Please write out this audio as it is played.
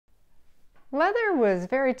Leather was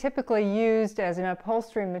very typically used as an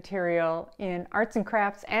upholstery material in arts and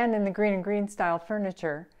crafts and in the green and green style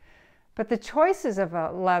furniture. But the choices of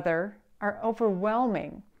leather are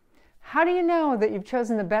overwhelming. How do you know that you've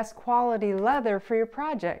chosen the best quality leather for your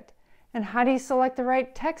project? And how do you select the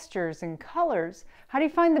right textures and colors? How do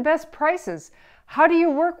you find the best prices? How do you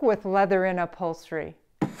work with leather in upholstery?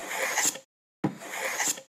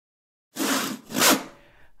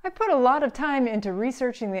 I put a lot of time into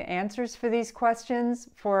researching the answers for these questions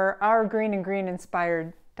for our green and green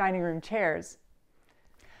inspired dining room chairs.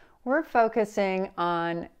 We're focusing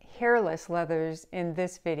on hairless leathers in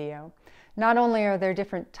this video. Not only are there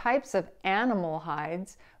different types of animal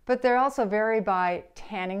hides, but they also vary by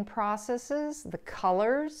tanning processes, the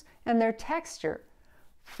colors, and their texture.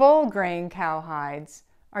 Full grain cow hides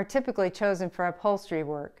are typically chosen for upholstery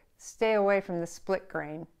work. Stay away from the split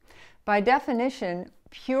grain. By definition,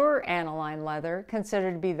 pure aniline leather,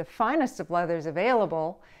 considered to be the finest of leathers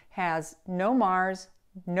available, has no mars,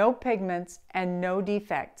 no pigments, and no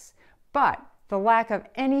defects. But the lack of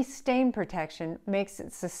any stain protection makes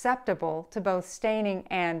it susceptible to both staining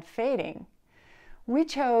and fading. We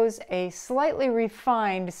chose a slightly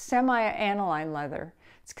refined semi-aniline leather.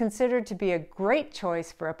 It's considered to be a great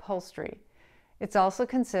choice for upholstery. It's also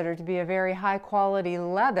considered to be a very high quality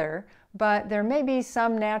leather, but there may be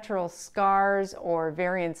some natural scars or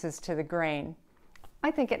variances to the grain. I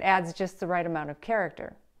think it adds just the right amount of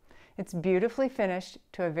character. It's beautifully finished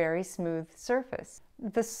to a very smooth surface.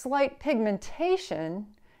 The slight pigmentation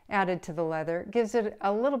added to the leather gives it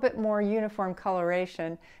a little bit more uniform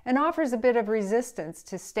coloration and offers a bit of resistance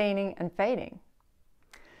to staining and fading.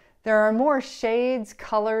 There are more shades,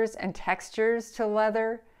 colors, and textures to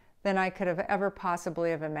leather than I could have ever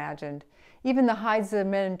possibly have imagined. Even the hides that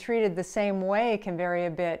have been treated the same way can vary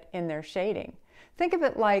a bit in their shading. Think of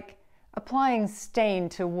it like applying stain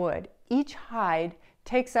to wood. Each hide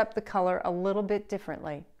takes up the color a little bit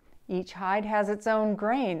differently. Each hide has its own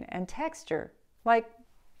grain and texture, like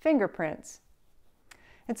fingerprints.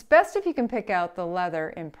 It's best if you can pick out the leather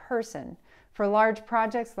in person. For large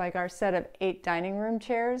projects like our set of 8 dining room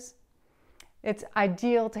chairs, it's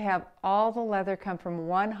ideal to have all the leather come from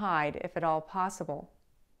one hide if at all possible.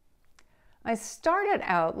 I started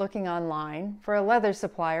out looking online for a leather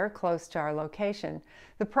supplier close to our location.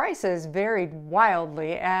 The prices varied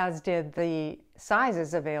wildly, as did the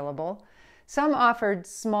sizes available. Some offered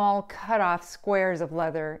small cut-off squares of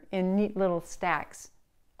leather in neat little stacks.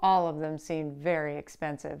 All of them seemed very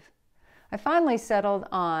expensive. I finally settled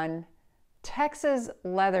on Texas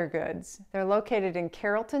Leather Goods. They're located in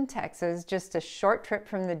Carrollton, Texas, just a short trip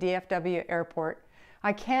from the DFW airport.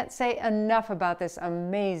 I can't say enough about this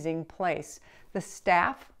amazing place. The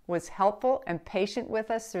staff was helpful and patient with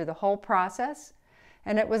us through the whole process,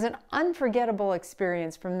 and it was an unforgettable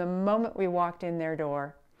experience from the moment we walked in their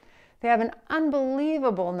door. They have an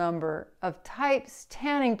unbelievable number of types,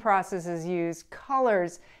 tanning processes used,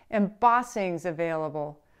 colors, embossings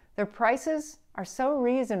available. Their prices are so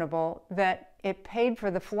reasonable that it paid for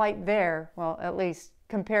the flight there, well, at least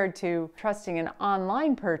compared to trusting an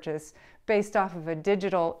online purchase based off of a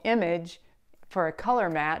digital image for a color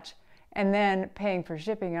match and then paying for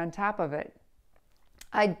shipping on top of it.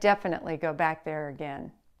 I'd definitely go back there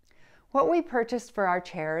again. What we purchased for our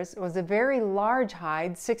chairs was a very large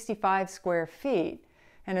hide, 65 square feet,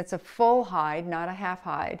 and it's a full hide, not a half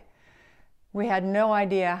hide. We had no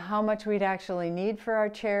idea how much we'd actually need for our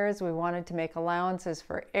chairs. We wanted to make allowances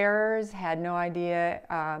for errors, had no idea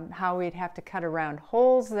how we'd have to cut around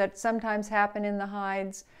holes that sometimes happen in the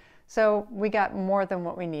hides. So we got more than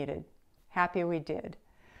what we needed. Happy we did.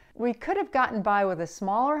 We could have gotten by with a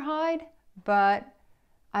smaller hide, but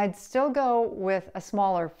I'd still go with a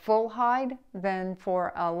smaller full hide than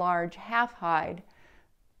for a large half hide,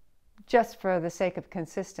 just for the sake of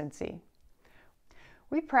consistency.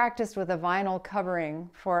 We practiced with a vinyl covering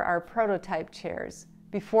for our prototype chairs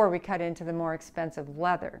before we cut into the more expensive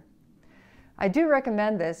leather. I do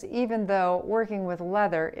recommend this, even though working with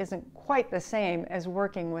leather isn't quite the same as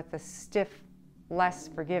working with the stiff, less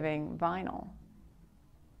forgiving vinyl.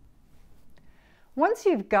 Once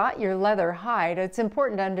you've got your leather hide, it's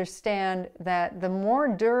important to understand that the more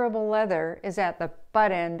durable leather is at the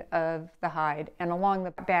butt end of the hide and along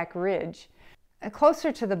the back ridge.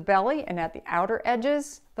 Closer to the belly and at the outer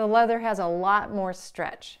edges, the leather has a lot more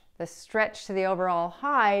stretch. The stretch to the overall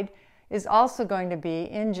hide is also going to be,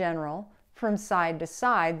 in general, from side to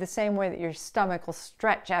side, the same way that your stomach will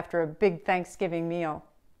stretch after a big Thanksgiving meal.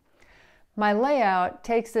 My layout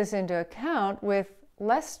takes this into account with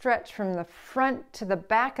less stretch from the front to the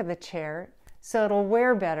back of the chair, so it'll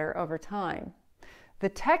wear better over time. The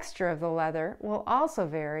texture of the leather will also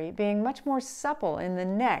vary, being much more supple in the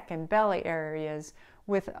neck and belly areas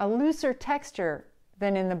with a looser texture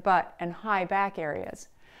than in the butt and high back areas.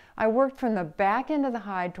 I worked from the back end of the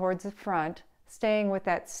hide towards the front, staying with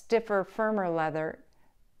that stiffer, firmer leather,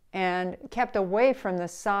 and kept away from the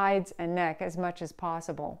sides and neck as much as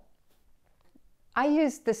possible. I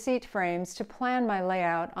used the seat frames to plan my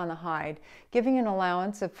layout on the hide, giving an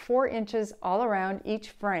allowance of 4 inches all around each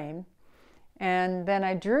frame, and then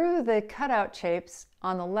I drew the cutout shapes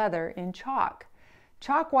on the leather in chalk.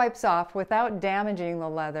 Chalk wipes off without damaging the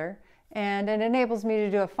leather, and it enables me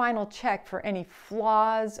to do a final check for any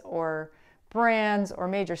flaws or brands or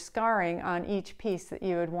major scarring on each piece that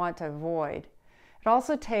you would want to avoid. It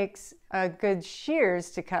also takes good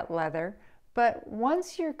shears to cut leather, but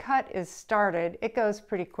once your cut is started, it goes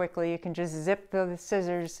pretty quickly. You can just zip the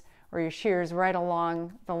scissors or your shears right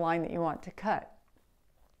along the line that you want to cut.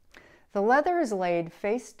 The leather is laid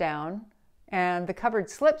face down, and the covered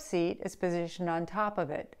slip seat is positioned on top of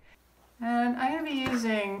it. And I'm going to be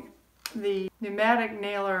using the pneumatic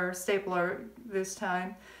nailer stapler this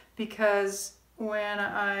time because when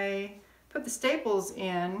I put the staples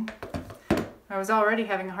in, I was already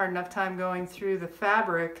having a hard enough time going through the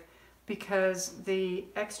fabric because the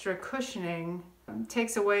extra cushioning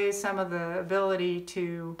takes away some of the ability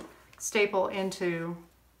to staple into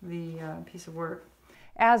the piece of work.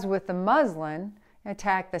 As with the muslin,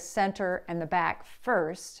 attack the center and the back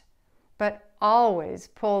first, but always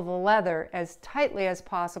pull the leather as tightly as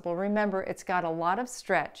possible. Remember, it's got a lot of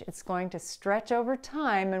stretch. It's going to stretch over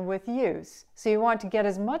time and with use. So you want to get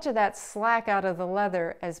as much of that slack out of the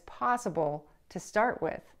leather as possible to start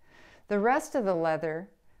with. The rest of the leather,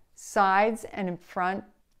 sides and in front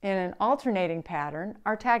in an alternating pattern,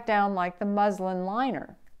 are tacked down like the muslin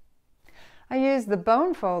liner. I used the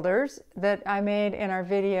bone folders that I made in our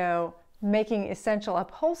video Making Essential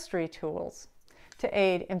Upholstery Tools to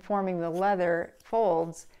aid in forming the leather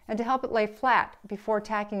folds and to help it lay flat before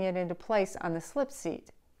tacking it into place on the slip seat.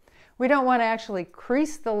 We don't want to actually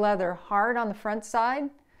crease the leather hard on the front side,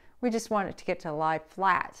 we just want it to get to lie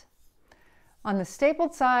flat. On the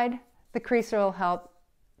stapled side, the creaser will help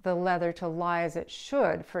the leather to lie as it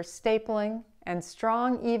should for stapling, and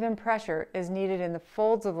strong, even pressure is needed in the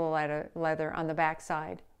folds of the leather on the back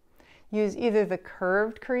side. Use either the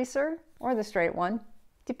curved creaser or the straight one,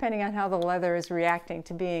 depending on how the leather is reacting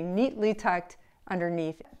to being neatly tucked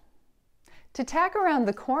underneath. To tack around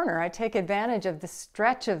the corner, I take advantage of the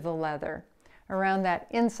stretch of the leather around that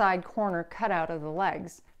inside corner cutout of the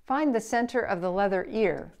legs. Find the center of the leather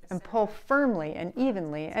ear and pull firmly and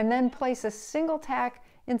evenly, and then place a single tack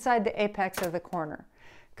inside the apex of the corner.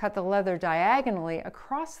 Cut the leather diagonally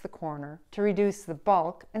across the corner to reduce the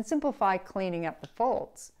bulk and simplify cleaning up the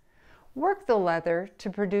folds. Work the leather to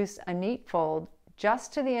produce a neat fold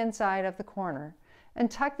just to the inside of the corner, and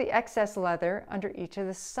tuck the excess leather under each of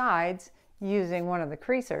the sides using one of the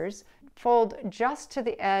creasers. Fold just to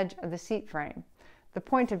the edge of the seat frame. The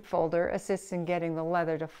pointed folder assists in getting the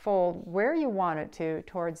leather to fold where you want it to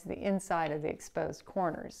towards the inside of the exposed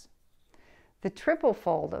corners. The triple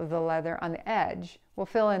fold of the leather on the edge will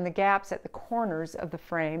fill in the gaps at the corners of the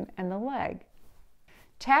frame and the leg.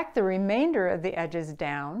 Tack the remainder of the edges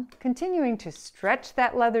down, continuing to stretch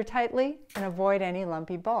that leather tightly and avoid any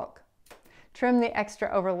lumpy bulk. Trim the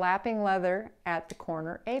extra overlapping leather at the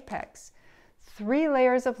corner apex. 3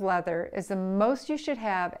 layers of leather is the most you should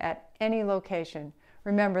have at any location.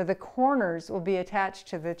 Remember, the corners will be attached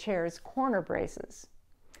to the chair's corner braces.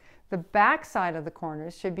 The back side of the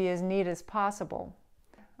corners should be as neat as possible.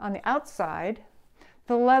 On the outside,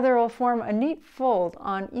 the leather will form a neat fold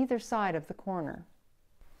on either side of the corner.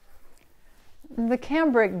 The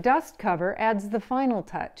cambric dust cover adds the final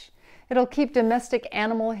touch. It'll keep domestic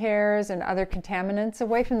animal hairs and other contaminants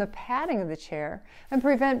away from the padding of the chair and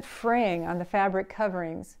prevent fraying on the fabric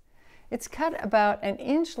coverings. It's cut about 1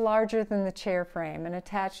 inch larger than the chair frame and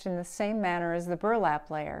attached in the same manner as the burlap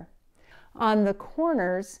layer. On the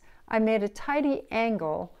corners, I made a tidy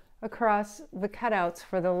angle across the cutouts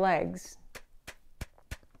for the legs.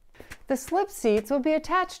 The slip seats will be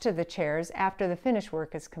attached to the chairs after the finish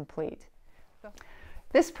work is complete.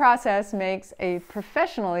 This process makes a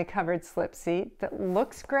professionally covered slip seat that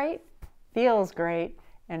looks great, feels great,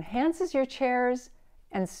 enhances your chairs,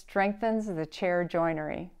 and strengthens the chair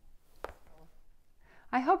joinery.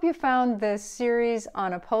 I hope you found this series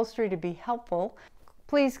on upholstery to be helpful.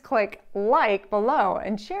 Please click like below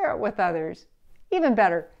and share it with others. Even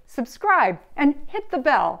better, subscribe and hit the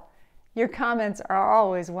bell. Your comments are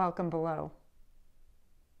always welcome below.